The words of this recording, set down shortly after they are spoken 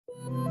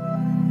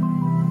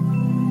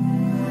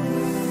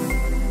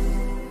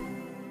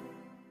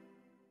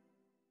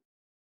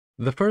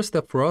The first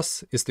step for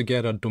us is to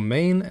get a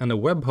domain and a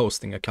web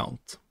hosting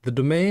account. The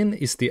domain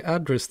is the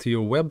address to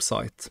your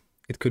website.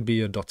 It could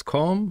be a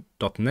 .com,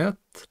 .net,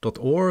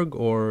 .org,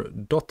 or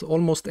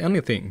 .almost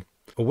anything.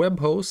 A web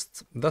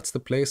host, that's the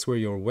place where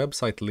your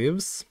website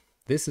lives.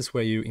 This is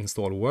where you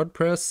install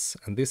WordPress,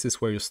 and this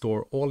is where you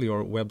store all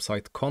your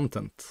website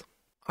content.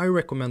 I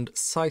recommend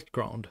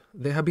SiteGround.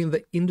 They have been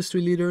the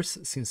industry leaders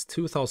since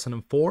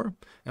 2004,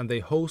 and they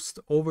host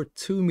over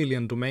 2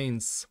 million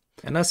domains.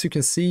 And as you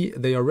can see,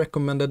 they are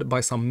recommended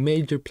by some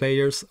major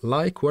players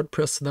like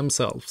WordPress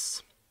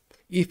themselves.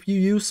 If you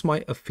use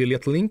my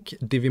affiliate link,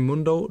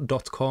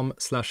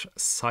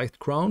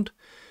 divimundo.com/siteground,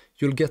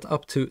 you'll get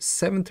up to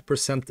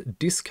 70%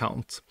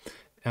 discount,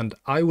 and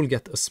I will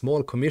get a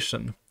small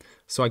commission.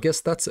 So I guess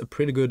that's a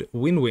pretty good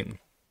win-win.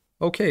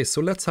 Okay,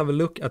 so let's have a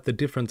look at the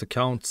different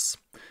accounts.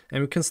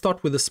 And we can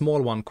start with a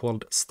small one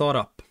called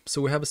Startup.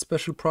 So we have a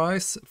special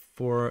price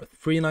for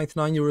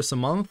 €3.99 a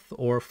month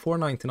or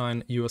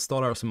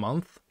 $4.99 a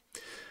month.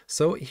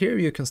 So here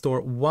you can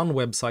store one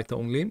website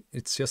only.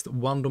 It's just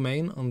one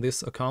domain on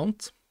this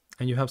account.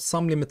 And you have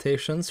some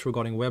limitations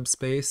regarding web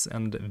space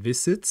and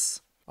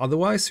visits.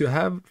 Otherwise, you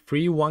have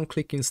free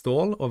one-click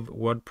install of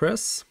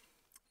WordPress.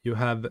 You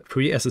have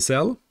free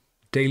SSL,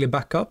 daily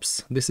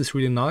backups. This is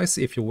really nice.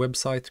 If your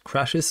website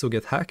crashes or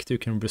get hacked, you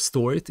can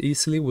restore it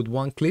easily with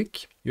one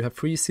click. You have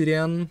free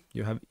CDN,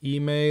 you have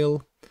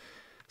email.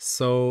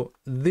 So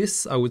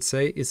this, I would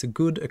say, is a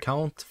good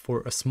account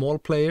for a small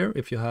player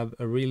if you have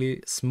a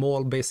really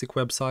small basic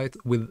website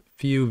with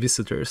few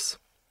visitors.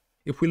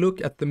 If we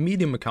look at the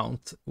medium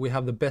account, we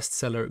have the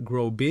bestseller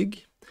Grow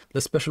Big.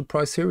 The special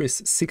price here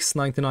is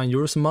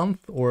 €6.99 a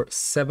month or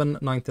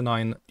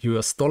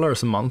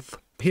 $7.99 a month.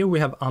 Here we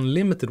have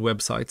unlimited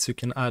websites. You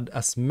can add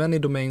as many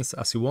domains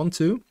as you want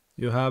to.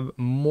 You have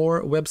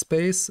more web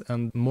space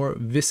and more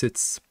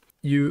visits.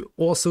 You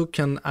also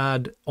can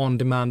add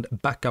on-demand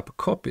backup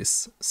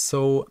copies.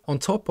 So on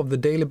top of the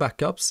daily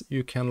backups,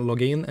 you can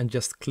log in and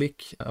just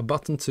click a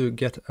button to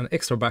get an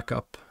extra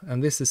backup.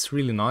 And this is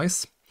really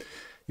nice.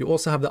 You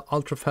also have the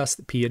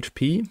ultra-fast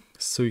PHP,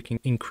 so you can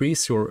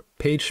increase your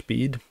page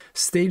speed.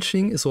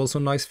 Staging is also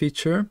a nice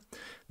feature.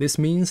 This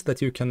means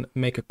that you can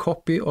make a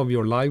copy of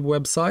your live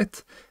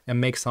website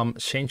and make some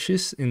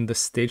changes in the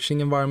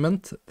staging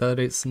environment that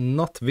is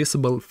not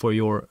visible for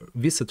your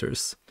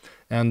visitors.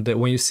 And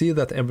when you see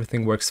that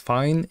everything works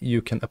fine,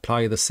 you can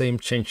apply the same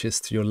changes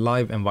to your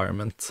live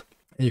environment.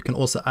 You can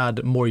also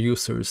add more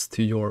users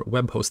to your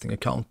web hosting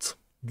account.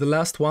 The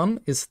last one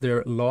is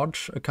their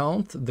large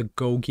account, the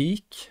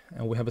GoGeek,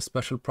 and we have a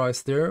special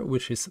price there,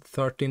 which is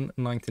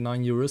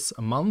 €13.99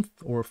 a month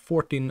or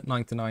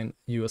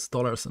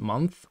 $14.99 a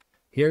month.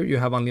 Here you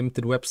have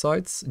unlimited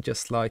websites,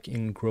 just like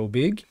in Grow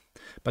Big,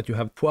 but you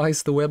have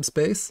twice the web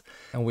space,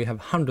 and we have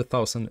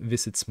 100,000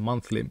 visits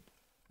monthly.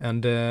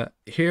 And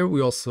here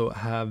we also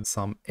have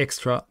some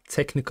extra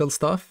technical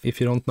stuff. If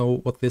you don't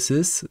know what this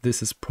is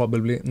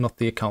probably not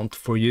the account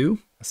for you.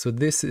 So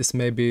this is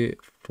maybe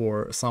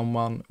for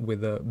someone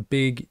with a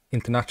big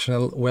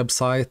international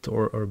website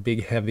or a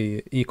big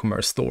heavy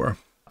e-commerce store.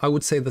 I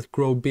would say that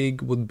Grow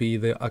Big would be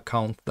the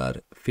account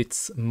that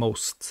fits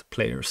most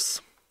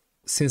players.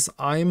 Since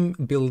I'm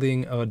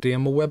building a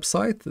demo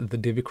website, the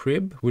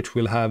DiviCrib, which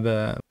will have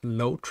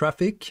low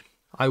traffic,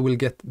 I will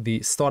get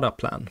the startup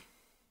plan.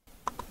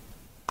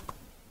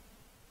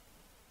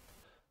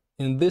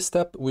 In this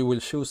step, we will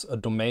choose a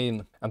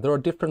domain, and there are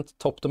different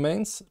top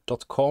domains.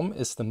 .com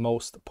is the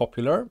most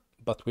popular,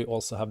 but we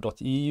also have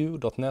 .eu,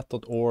 .net,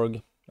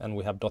 .org, and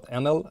we have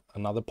 .nl,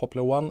 another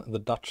popular one. The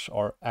Dutch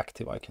are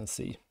active, I can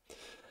see.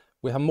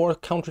 We have more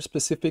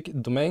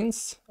country-specific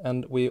domains,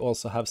 and we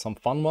also have some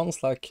fun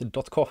ones like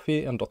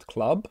 .coffee and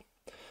 .club,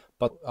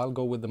 but I'll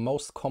go with the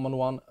most common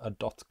one, a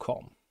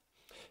 .com.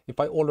 If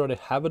I already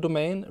have a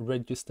domain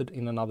registered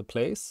in another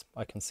place,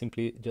 I can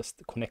simply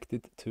just connect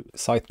it to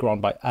SiteGround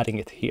by adding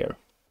it here.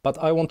 But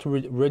I want to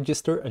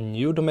register a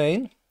new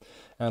domain,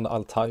 and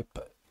I'll type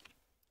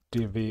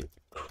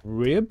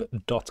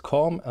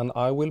divicrib.com and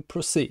I will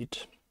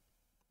proceed.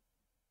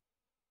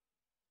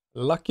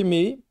 Lucky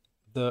me,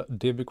 the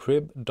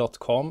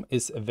divicrib.com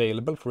is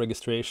available for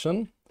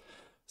registration.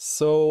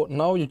 So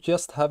now you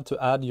just have to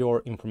add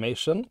your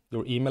information,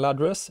 your email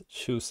address,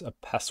 choose a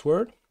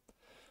password,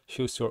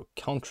 choose your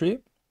country,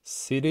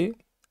 city,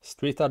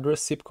 street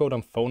address, zip code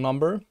and phone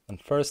number, and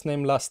first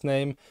name, last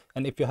name.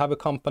 And if you have a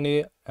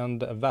company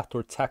and a VAT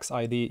or tax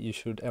ID, you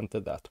should enter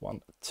that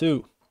one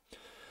too.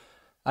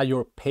 Add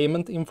your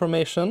payment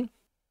information.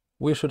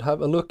 We should have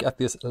a look at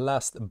this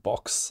last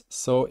box.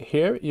 So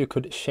here you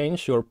could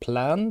change your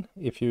plan.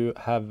 If you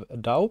have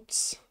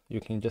doubts,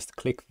 you can just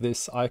click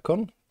this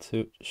icon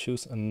to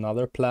choose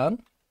another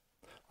plan.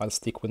 I'll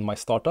stick with my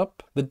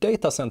startup. The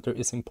data center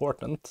is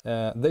important.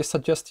 They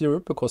suggest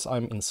Europe because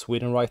I'm in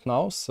Sweden right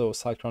now, so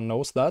SiteGround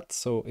knows that,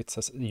 so it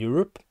says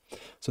Europe.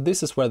 So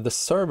this is where the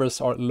servers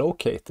are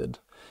located.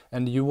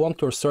 And you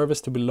want your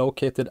service to be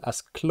located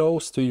as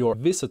close to your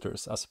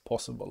visitors as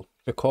possible,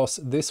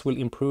 because this will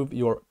improve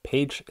your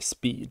page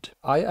speed.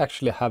 I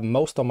actually have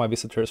most of my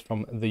visitors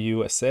from the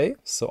USA,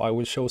 so I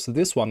will choose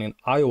this one in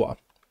Iowa.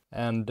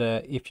 And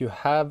if you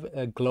have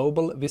a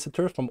global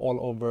visitor from all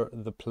over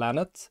the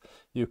planet,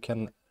 you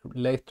can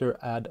later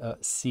add a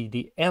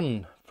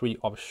CDN free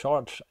of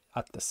charge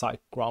at the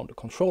SiteGround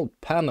control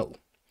panel.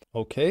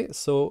 Okay,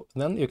 so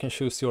then you can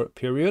choose your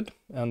period,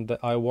 and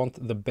I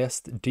want the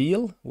best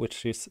deal,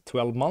 which is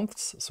 12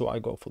 months, so I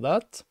go for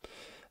that.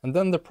 And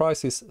then the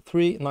price is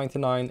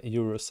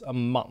 €3.99 a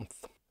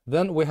month.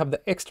 Then we have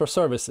the extra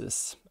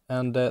services,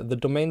 and the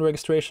domain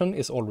registration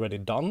is already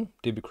done,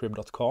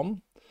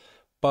 dbcrib.com.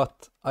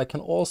 But I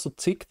can also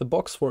tick the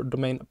box for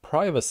domain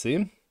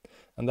privacy,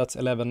 and that's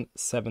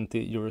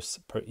 €11.70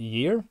 per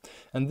year.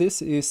 And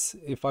this is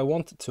if I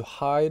want to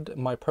hide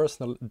my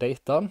personal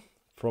data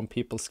from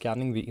people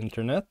scanning the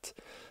internet.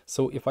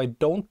 So if I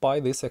don't buy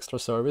this extra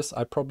service,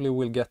 I probably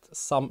will get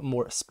some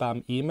more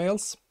spam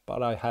emails,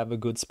 but I have a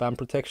good spam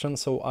protection,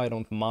 so I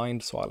don't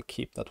mind, so I'll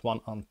keep that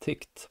one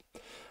unticked.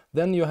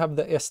 Then you have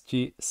the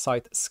SG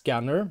Site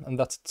Scanner, and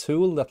that's a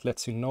tool that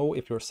lets you know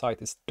if your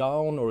site is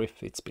down or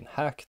if it's been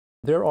hacked.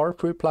 There are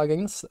free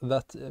plugins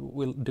that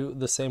will do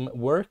the same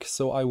work,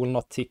 so I will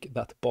not tick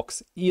that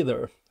box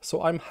either.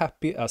 So I'm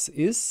happy as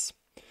is.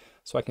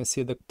 So I can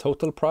see the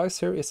total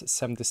price here is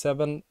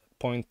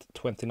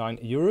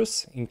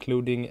 €77.29,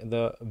 including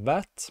the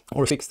VAT,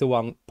 or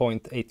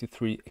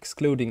 61.83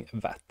 excluding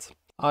VAT.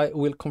 I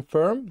will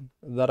confirm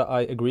that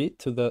I agree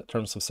to the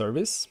terms of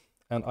service,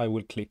 and I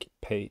will click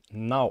Pay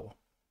Now.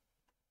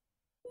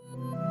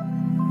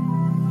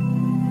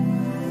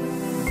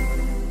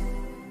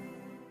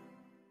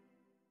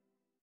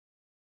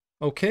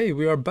 Okay,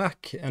 we are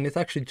back, and it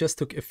actually just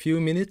took a few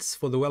minutes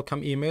for the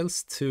welcome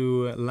emails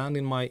to land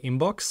in my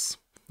inbox.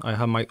 I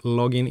have my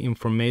login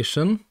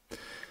information,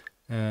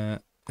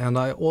 and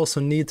I also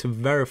need to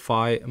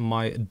verify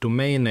my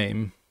domain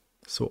name.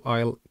 So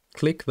I'll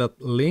click that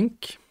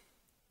link,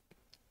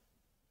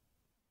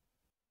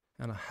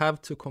 and I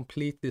have to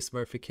complete this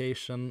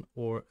verification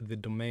or the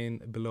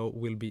domain below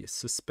will be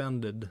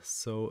suspended.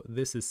 So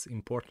this is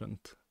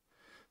important.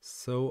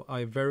 So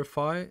I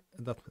verify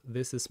that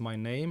this is my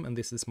name and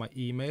this is my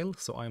email,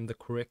 so I'm the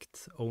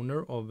correct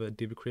owner of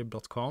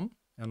DiviCrib.com,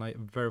 and I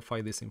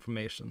verify this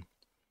information.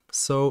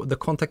 So the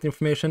contact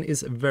information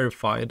is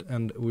verified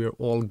and we're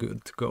all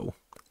good to go.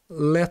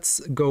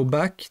 Let's go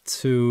back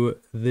to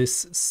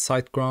this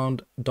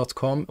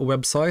SiteGround.com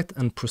website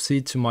and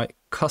proceed to my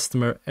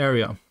customer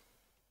area.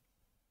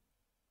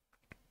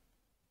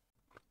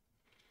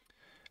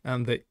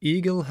 And the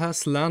eagle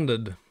has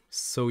landed.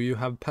 So you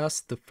have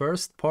passed the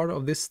first part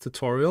of this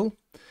tutorial,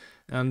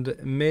 and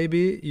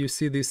maybe you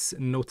see this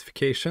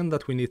notification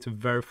that we need to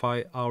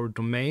verify our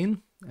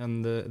domain,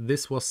 and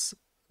this was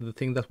the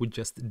thing that we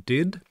just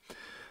did.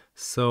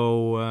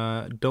 So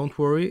don't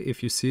worry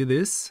if you see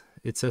this.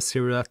 It says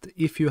here that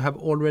if you have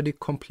already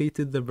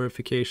completed the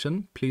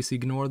verification, please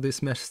ignore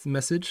this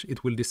message.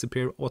 It will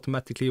disappear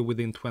automatically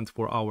within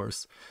 24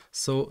 hours.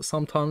 So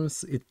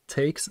sometimes it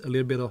takes a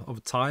little bit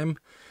of time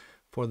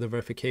for the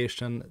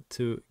verification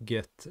to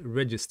get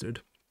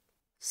registered.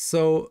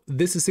 So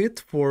this is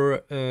it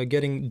for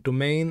getting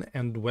domain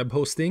and web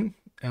hosting,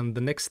 and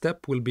the next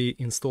step will be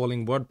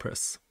installing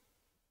WordPress.